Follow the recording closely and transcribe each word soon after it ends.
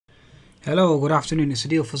Hello, good afternoon. It's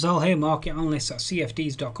Adil Fazal here, market analyst at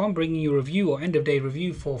CFDs.com, bringing you a review or end of day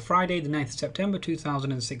review for Friday, the 9th of September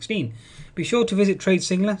 2016. Be sure to visit Trade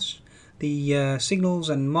Signals, the signals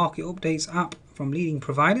and market updates app from leading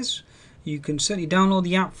providers. You can certainly download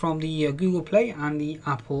the app from the Google Play and the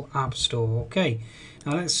Apple App Store. Okay,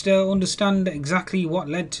 now let's understand exactly what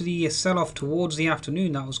led to the sell-off towards the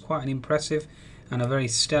afternoon. That was quite an impressive and a very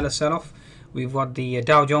stellar sell-off. We've got the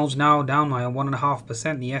Dow Jones now down by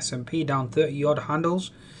 1.5%, the S&P down 30 odd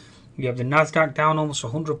handles. You have the Nasdaq down almost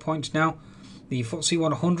 100 points now. The FTSE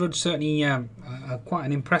 100 certainly quite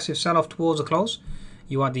an impressive sell-off towards the close.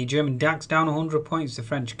 You had the German DAX down 100 points, the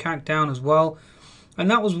French CAC down as well.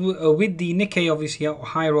 And that was with the Nikkei obviously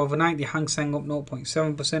higher overnight, the Hang Seng up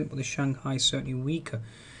 0.7%, but the Shanghai certainly weaker.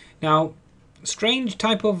 Now, strange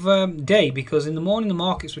type of day, because in the morning the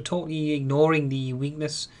markets were totally ignoring the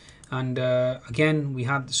weakness. And again, we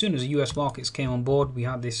had, as soon as the US markets came on board, we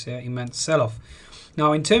had this immense sell-off.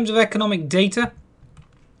 Now, in terms of economic data,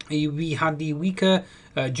 we had the weaker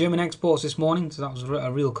German exports this morning, so that was a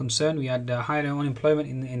real concern. We had higher unemployment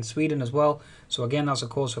in Sweden as well, so again, that's a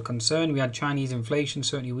cause for concern. We had Chinese inflation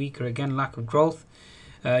certainly weaker, again, lack of growth.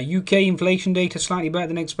 UK inflation data slightly better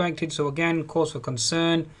than expected, so again, cause for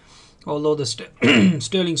concern. Although the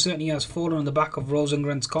sterling certainly has fallen on the back of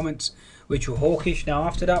Rosengren's comments, which were hawkish. Now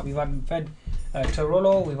after that, we've had Fed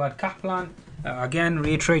Tarullo, we've had Kaplan, again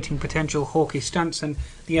reiterating potential hawkish stance, and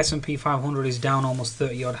the S&P 500 is down almost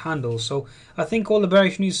 30 odd handles. So I think all the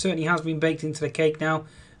bearish news certainly has been baked into the cake now,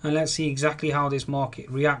 and let's see exactly how this market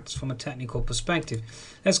reacts from a technical perspective.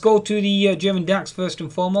 Let's go to the German DAX first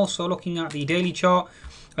and foremost. So looking at the daily chart,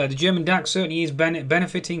 the German DAX certainly is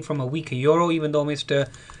benefiting from a weaker euro, even though Mr.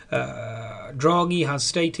 Draghi has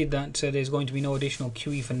stated that there's going to be no additional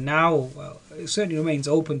QE for now. Well, it certainly remains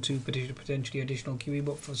open to potentially additional QE,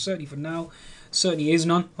 but certainly for now, certainly is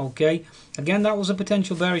none. Okay, again, that was a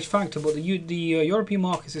potential bearish factor, but the European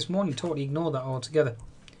markets this morning totally ignored that altogether,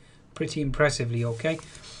 pretty impressively. Okay,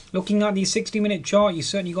 looking at the 60-minute chart, you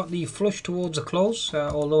certainly got the flush towards a close,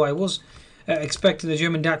 although I was expecting the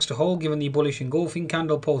German DAX to hold given the bullish engulfing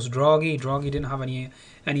candle post Draghi. Draghi didn't have any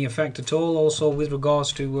effect at all. Also with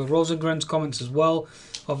regards to Rosengren's comments as well,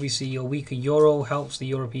 obviously a weaker euro helps the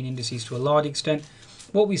European indices to a large extent,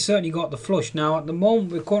 but we certainly got the flush. Now at the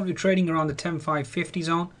moment we're currently trading around the 10.550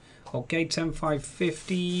 zone. Okay,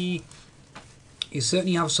 10.550, you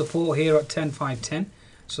certainly have support here at 10.510,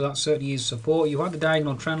 so that certainly is support. You had the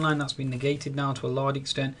diagonal trend line that's been negated now to a large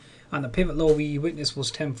extent, and the pivot low we witnessed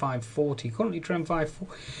was 10.540. Currently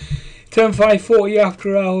 10.540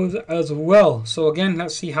 after hours as well. So again,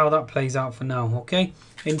 let's see how that plays out for now. Okay,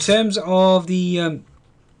 in terms of the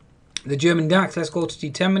German DAX, let's go to the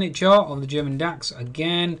 10-minute chart of the German DAX.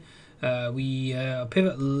 Again, we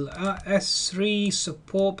pivot S3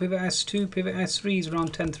 support, pivot S2, pivot S3 is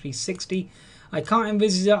around 10.360. I can't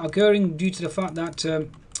envisage that occurring due to the fact that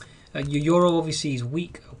your euro obviously is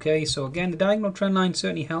weak. Okay, so again, the diagonal trend line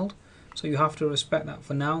certainly held, so you have to respect that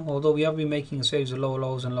for now, although we have been making a series of lower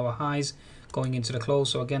lows and lower highs going into the close,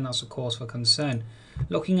 so again, that's a cause for concern.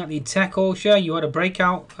 Looking at the tech all share, you had a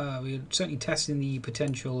breakout. We're certainly testing the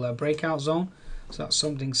potential breakout zone, so that's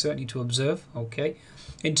something certainly to observe. Okay,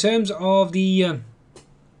 in terms of the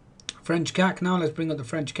French CAC now, let's bring up the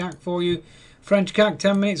French CAC for you. French CAC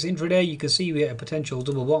 10 minutes intraday, you can see we hit a potential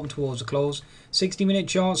double bottom towards the close. 60-minute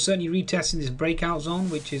chart certainly retesting this breakout zone,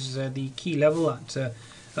 which is the key level at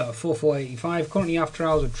 4485. Currently after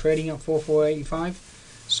hours we're trading at 4485.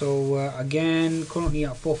 So again, currently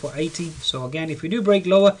at 4480. So again, if we do break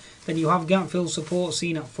lower, then you have gap fill support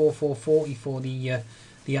seen at 4440 for the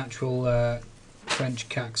actual French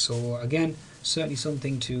CAC. So again, certainly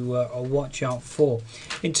something to watch out for.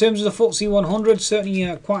 In terms of the FTSE 100,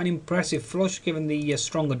 certainly quite an impressive flush given the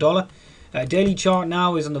stronger dollar. Daily chart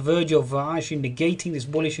now is on the verge of actually negating this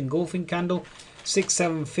bullish engulfing candle.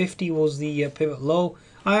 6750 was the pivot low.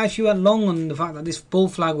 I actually went long on the fact that this bull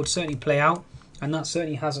flag would certainly play out, and that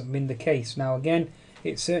certainly hasn't been the case. Now again,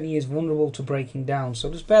 it certainly is vulnerable to breaking down,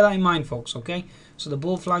 so just bear that in mind, folks. Okay, so the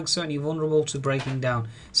bull flag certainly vulnerable to breaking down.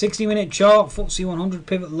 60-minute chart, FTSE 100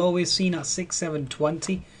 pivot low is seen at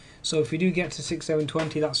 6720. So if we do get to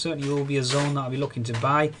 6720, that certainly will be a zone that I'll be looking to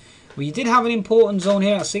buy. We did have an important zone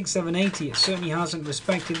here at 6780. It certainly hasn't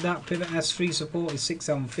respected that. Pivot S3 support is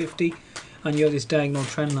 6750, and you have this diagonal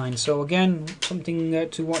trend line. So again, something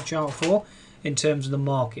to watch out for in terms of the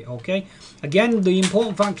market. Okay, again, the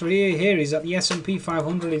important factor here is that the S&P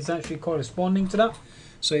 500 is actually corresponding to that.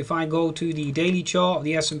 So if I go to the daily chart of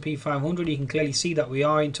the S&P 500, you can clearly see that we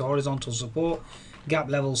are into horizontal support, gap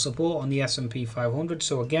level support on the S&P 500.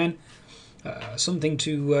 So again, something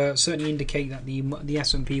to certainly indicate that the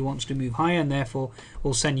S&P wants to move higher, and therefore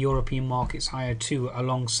will send European markets higher too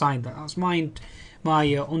alongside that. That's my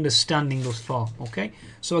understanding thus far. Okay,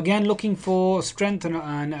 so again, looking for strength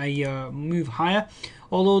and a move higher.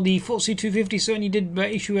 Although the FTSE 250 certainly did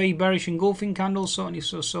issue a bearish engulfing candle, certainly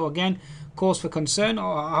so again, cause for concern.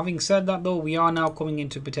 Having said that though, we are now coming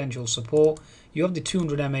into potential support. You have the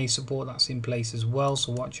 200 MA support that's in place as well,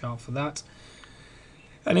 so watch out for that.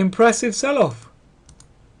 An impressive sell-off,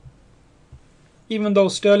 even though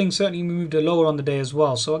sterling certainly moved lower on the day as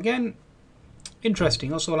well. So again,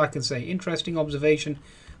 interesting. That's all I can say. Interesting observation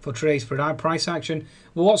for today's price action.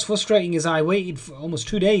 But what's frustrating is I waited for almost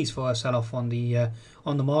 2 days for a sell-off on the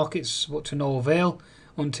markets, but to no avail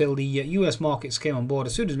until the US markets came on board.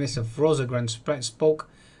 As soon as Mr. Rosegren spoke,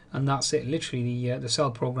 and that's it. Literally, the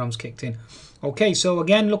sell programs kicked in. Okay, so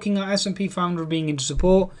again, looking at S&P 500 being into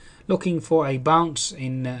support, looking for a bounce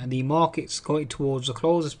in the markets going towards the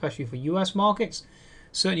close, especially for US markets.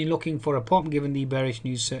 Certainly looking for a pop, given the bearish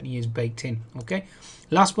news certainly is baked in. Okay,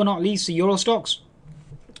 last but not least, the Euro stocks.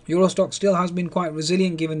 Euro stock still has been quite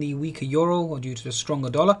resilient given the weaker euro or due to the stronger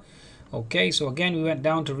dollar. Okay, so again, we went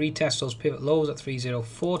down to retest those pivot lows at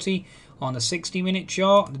 3040 on the 60-minute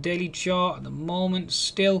chart. The daily chart at the moment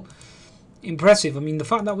still impressive. I mean, the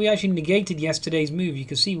fact that we actually negated yesterday's move, you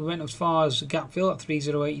can see we went as far as gap fill at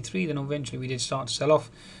 3083, then eventually we did start to sell off,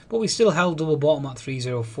 but we still held double bottom at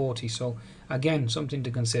 3040. So again, something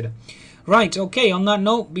to consider. Right, okay, on that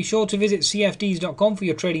note, be sure to visit cfds.com for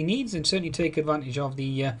your trading needs and certainly take advantage of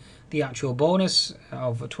the actual bonus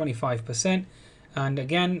of 25%. And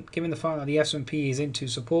again, given the fact that the S&P is into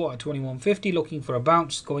support at 2150, looking for a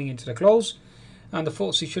bounce going into the close, and the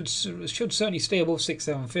FTSE should certainly stay above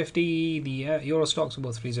 6750, the Euro stocks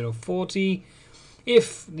above 3040.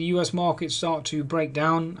 If the US markets start to break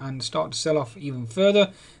down and start to sell off even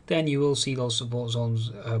further, then you will see those support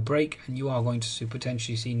zones break, and you are going to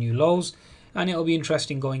potentially see new lows. And it'll be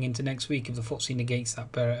interesting going into next week if the FTSE negates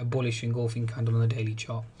that bullish engulfing candle on the daily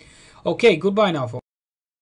chart. Okay, goodbye now, folks.